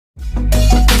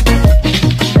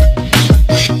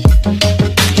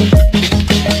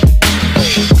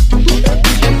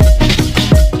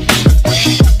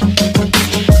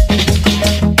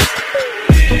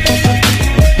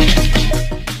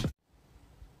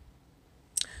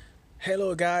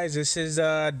Hello guys, this is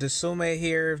Desume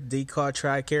here, the car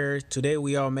tracker. Today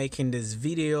we are making this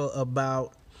video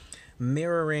about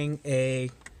mirroring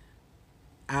a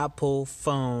Apple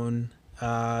phone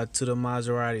to the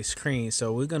Maserati screen.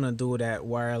 So we're gonna do that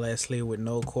wirelessly with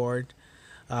no cord.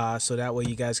 So that way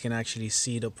you guys can actually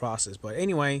see the process. But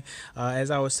anyway,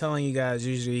 as I was telling you guys,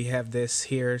 usually you have this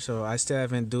here, so I still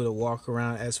haven't do the walk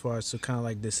around as far as to kind of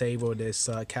like disable this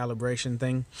calibration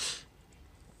thing.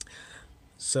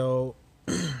 So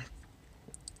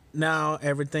now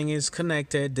everything is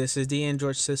connected. This is the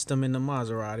Android system in the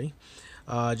Maserati.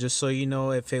 Just so you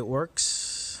know if it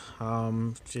works,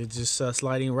 it's just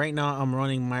sliding. Right now I'm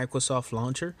running Microsoft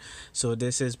Launcher, so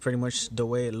this is pretty much the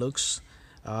way it looks.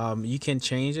 You can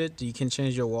change it. You can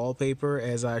change your wallpaper,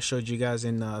 as I showed you guys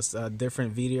in a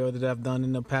different video that I've done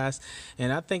in the past,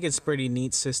 and I think it's pretty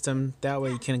neat system. That way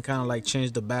you can kind of like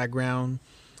change the background,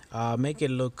 make it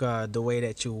look the way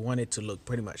that you want it to look,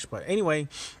 pretty much. But anyway,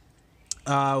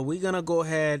 we're gonna go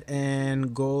ahead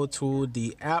and go to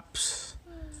the apps,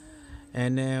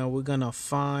 and then we're gonna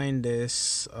find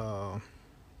this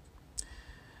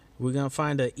we're gonna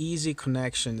find the easy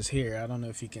connections here. I don't know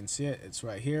if you can see it, it's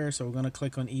right here. So we're gonna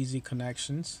click on easy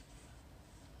connections.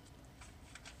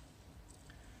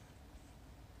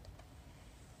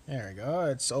 There we go,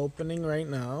 it's opening right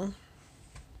now.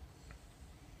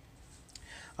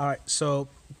 Alright, so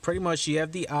pretty much you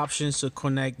have the options to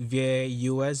connect via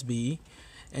USB,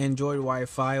 Android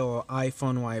Wi-Fi, or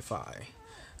iPhone Wi-Fi.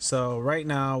 So right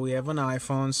now we have an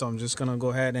iPhone, so I'm just gonna go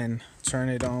ahead and turn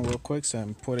it on real quick so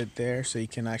and put it there so you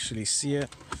can actually see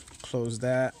it. Close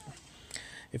that.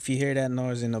 If you hear that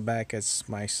noise in the back, it's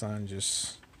my son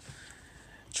just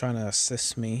trying to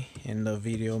assist me in the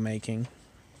video making.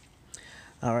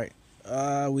 Alright,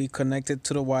 we connected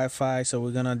to the Wi-Fi, so we're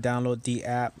gonna download the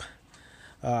app.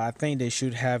 I think they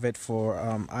should have it for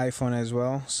iPhone as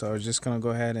well, so just gonna go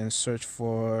ahead and search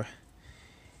for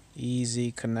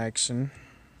easy connection.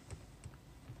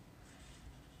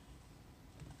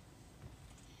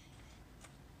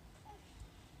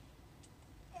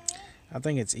 I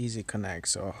think it's easy connect,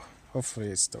 so hopefully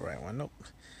it's the right one. Nope,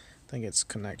 I think it's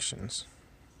connections.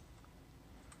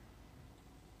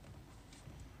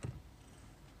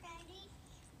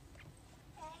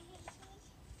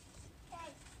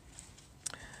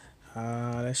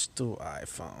 Let's do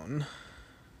iPhone.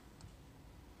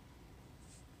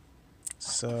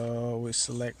 So we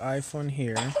select iPhone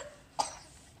here.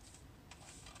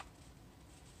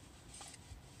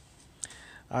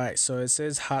 Alright, so it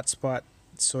says hotspot.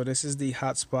 So this is the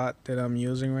hotspot that I'm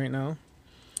using right now.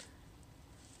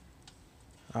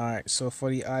 Alright, so for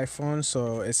the iPhone,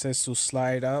 so it says to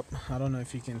slide up. I don't know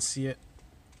if you can see it.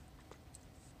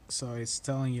 So it's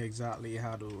telling you exactly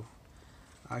how to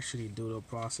actually do the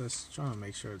process. Trying to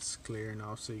make sure it's clear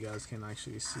enough so you guys can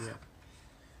actually see it.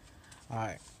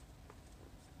 Alright.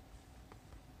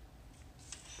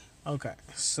 Okay,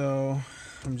 so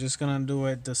I'm just gonna do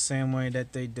it the same way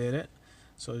that they did it.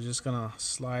 So just gonna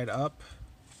slide up.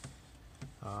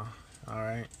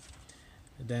 Alright.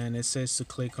 Then it says to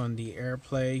click on the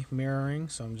Airplay mirroring,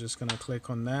 so I'm just gonna click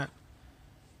on that.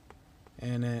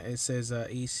 And then it says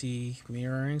EC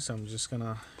mirroring, so I'm just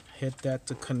gonna hit that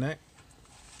to connect.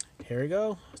 Here we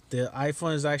go. The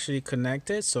iPhone is actually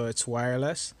connected, so it's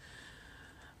wireless.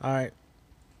 Alright,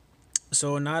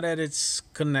 so now that it's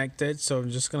connected, so I'm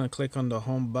just gonna click on the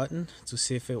home button to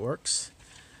see if it works.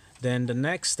 Then the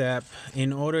next step,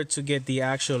 in order to get the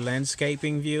actual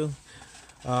landscaping view,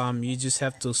 you just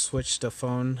have to switch the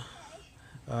phone.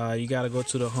 You gotta go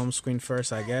to the home screen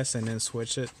first, I guess, and then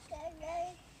switch it.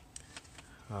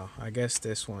 Oh, I guess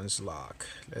this one's locked.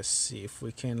 Let's see if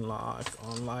we can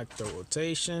unlock the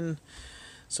rotation.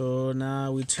 So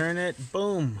now we turn it.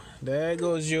 Boom, there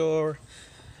goes your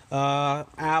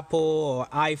Apple or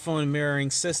iPhone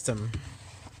mirroring system.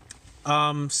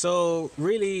 So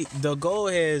really the goal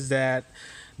is that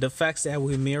the fact that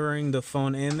we're mirroring the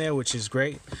phone in there, which is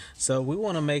great. So we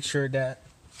want to make sure that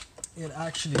it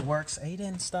actually works.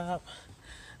 Aiden, stop.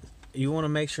 You want to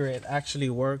make sure it actually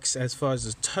works as far as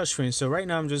the touchscreen. So right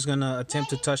now I'm just gonna attempt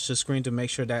to touch the screen to make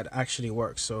sure that actually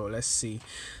works. So let's see.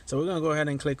 So we're gonna go ahead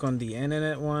and click on the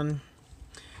internet one.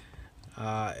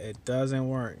 It doesn't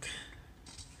work.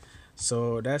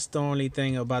 So that's the only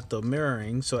thing about the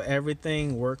mirroring. So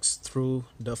everything works through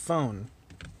the phone.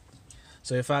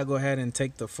 So if I go ahead and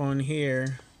take the phone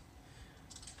here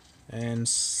and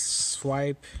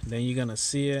swipe, then you're gonna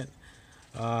see it.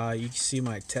 You can see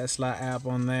my Tesla app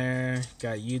on there,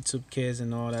 got YouTube Kids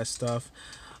and all that stuff.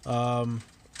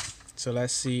 So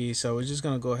let's see. So we're just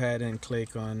gonna go ahead and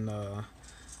click on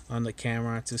the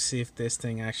camera to see if this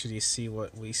thing actually see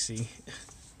what we see.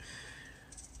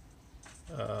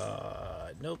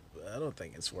 Nope, I don't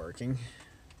think it's working.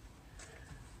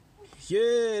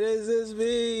 Yeah, this is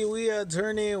me. We are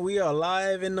turning. We are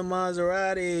live in the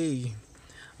Maserati.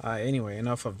 Anyway,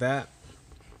 enough of that.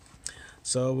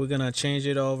 So we're gonna change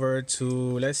it over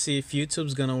to, let's see if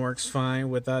YouTube's gonna work fine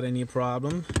without any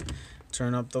problem.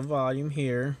 Turn up the volume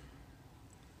here.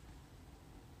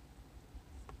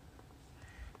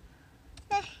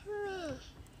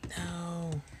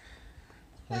 No,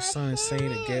 my son is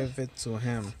saying to give it to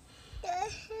him.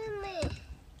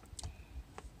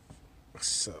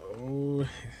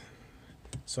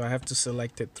 So I have to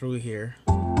select it through here.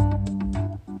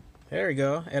 There we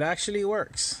go. It actually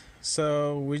works.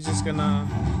 So we're just gonna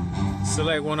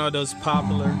select one of those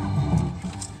popular,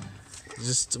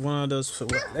 just one of those.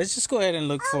 Let's just go ahead and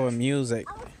look for music.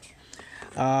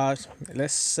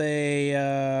 Let's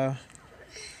say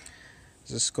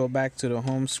just go back to the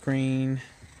home screen.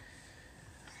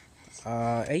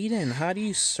 Aiden, how do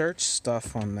you search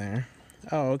stuff on there?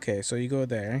 Oh, okay. So you go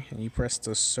there and you press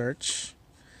the search,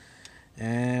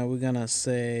 and we're gonna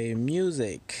say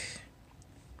music.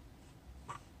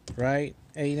 Right,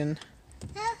 Aiden?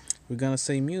 We're gonna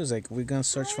say music. We're gonna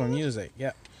search for music.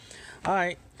 Yep.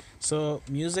 Alright, so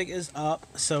music is up.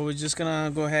 So we're just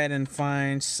gonna go ahead and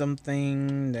find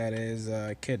something that is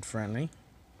kid friendly.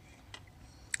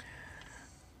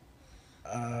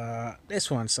 This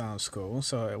one sounds cool.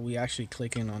 So we actually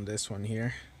clicking on this one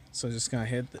here. So just gonna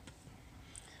hit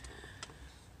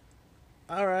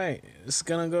Alright, it's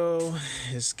gonna go.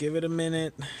 Just give it a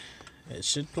minute. It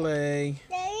should play.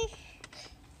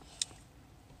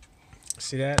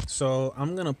 See that? So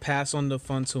I'm gonna pass on the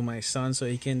phone to my son so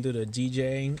he can do the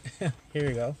DJing. Here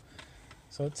we go.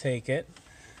 So take it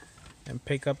and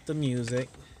pick up the music.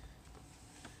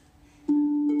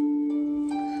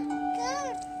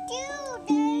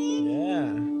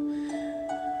 Yeah.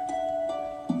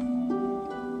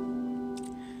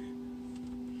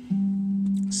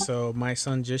 So my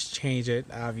son just changed it,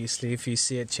 obviously, if you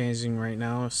see it changing right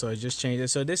now. So just change it.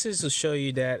 So this is to show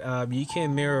you that you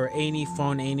can mirror any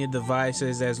phone, any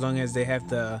devices, as long as they have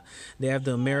the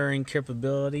mirroring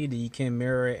capability. That you can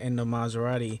mirror it in the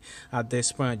Maserati at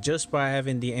this point just by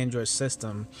having the Android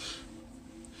system.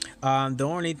 The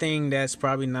only thing that's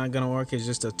probably not gonna work is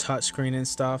just the touch screen and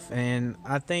stuff, and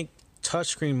I think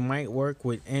touchscreen might work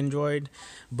with Android,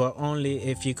 but only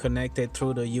if you connect it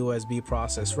through the USB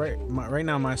process. Right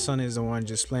now my son is the one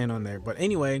just playing on there. But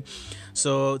anyway,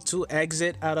 so to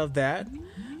exit out of that,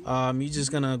 you're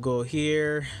just gonna go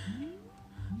here,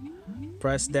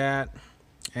 press that,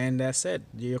 and that's it.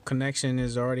 Your connection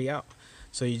is already out.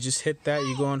 So you just hit that,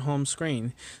 you go on home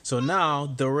screen. So now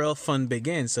the real fun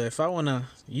begins. So if I wanna,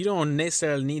 you don't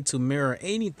necessarily need to mirror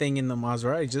anything in the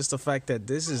Maserati, just the fact that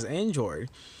this is Android.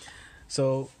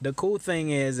 So the cool thing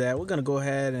is that we're gonna go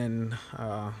ahead and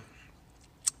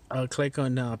click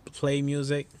on play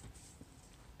music.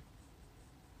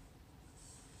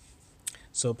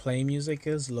 So play music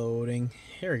is loading.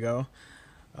 Here we go.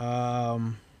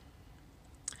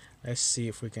 Let's see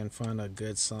if we can find a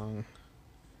good song.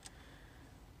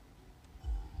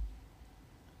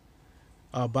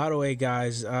 By the way,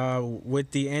 guys,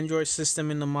 with the Android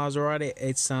system in the Maserati,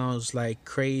 it sounds like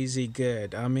crazy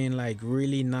good. I mean, like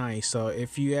really nice. So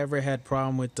if you ever had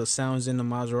problem with the sounds in the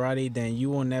Maserati, then you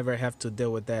will never have to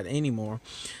deal with that anymore.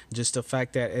 Just the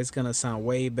fact that it's gonna sound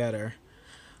way better.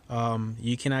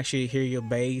 You can actually hear your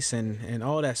bass and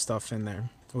all that stuff in there,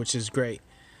 which is great.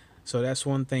 So that's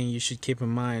one thing you should keep in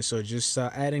mind. So just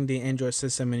adding the Android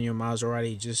system in your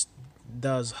Maserati just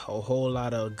does a whole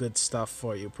lot of good stuff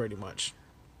for you, pretty much.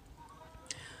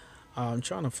 I'm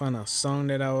trying to find a song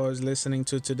that I was listening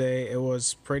to today. It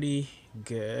was pretty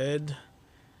good.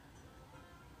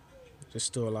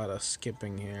 Just do a lot of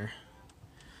skipping here.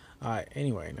 Alright,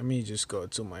 anyway, let me just go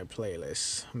to my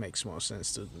playlist. Makes more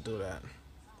sense to do that.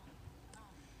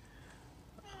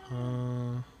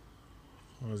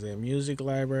 What was it? Music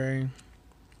library.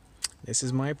 This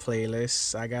is my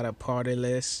playlist. I got a party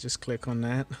list. Just click on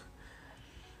that.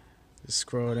 Just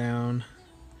scroll down.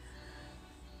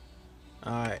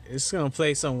 Alright, it's gonna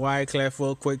play some Wyclef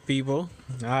real quick, people.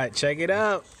 Alright, check it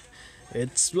out.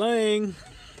 It's playing.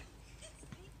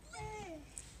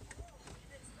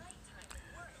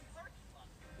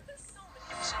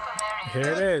 Here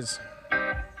it is.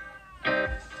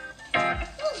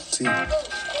 See, this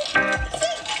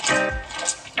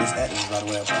act is by the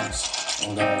way I promise.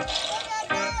 Oh God.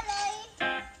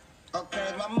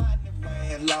 Okay, my money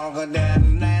way longer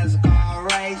than the NASCAR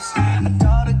race. I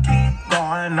told her keep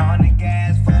going on the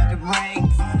gas for the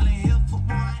brakes. Only here for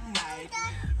one night.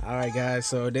 Alright Alright guys,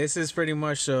 so this is pretty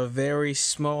much a very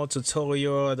small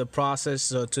tutorial of the process.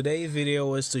 So today's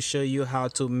video is to show you how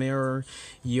to mirror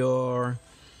your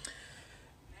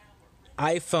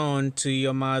iPhone to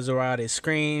your Maserati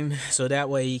screen, so that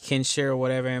way you can share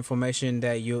whatever information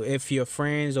that if your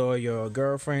friends or your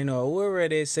girlfriend or whoever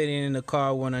it is sitting in the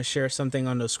car want to share something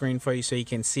on the screen for you so you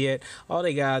can see it. All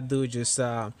they gotta do is just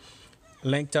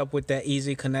linked up with that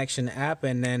Easy Connection app,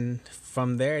 and then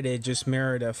from there they just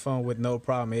mirror their phone with no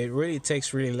problem. It really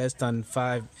takes less than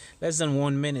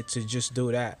 1 minute to just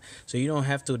do that, so you don't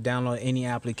have to download any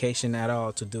application at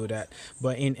all to do that.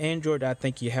 But in Android, I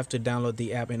think you have to download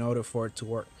the app in order for it to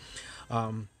work.